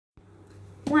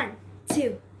1,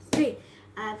 2, 3.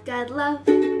 I've got love,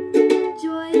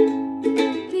 joy,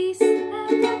 peace, and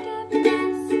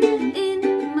forgiveness in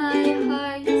my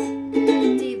heart.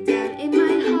 Deep down in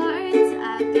my heart,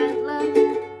 I've got love,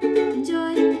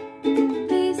 joy,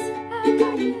 peace, and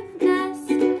forgiveness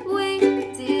way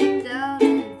deep down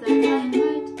inside my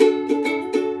heart.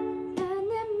 And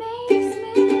it makes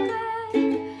me glad,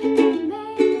 it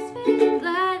makes me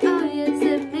glad. Oh yes,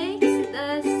 it makes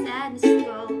the sadness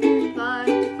go far,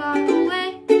 far away.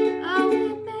 Oh,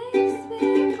 it makes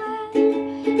me glad,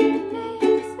 it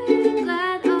makes me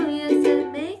glad. Oh yes,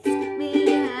 it makes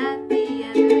me happy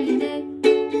every day.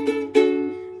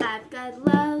 I've got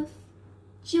love,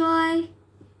 joy,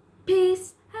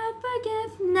 peace, and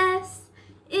forgiveness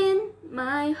in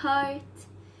my heart.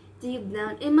 Deep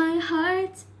down in my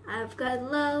heart, I've got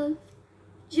love,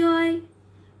 joy,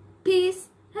 peace,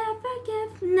 and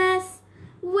forgiveness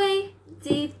way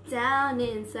deep down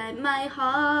inside my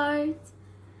heart.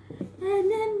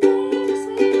 And it makes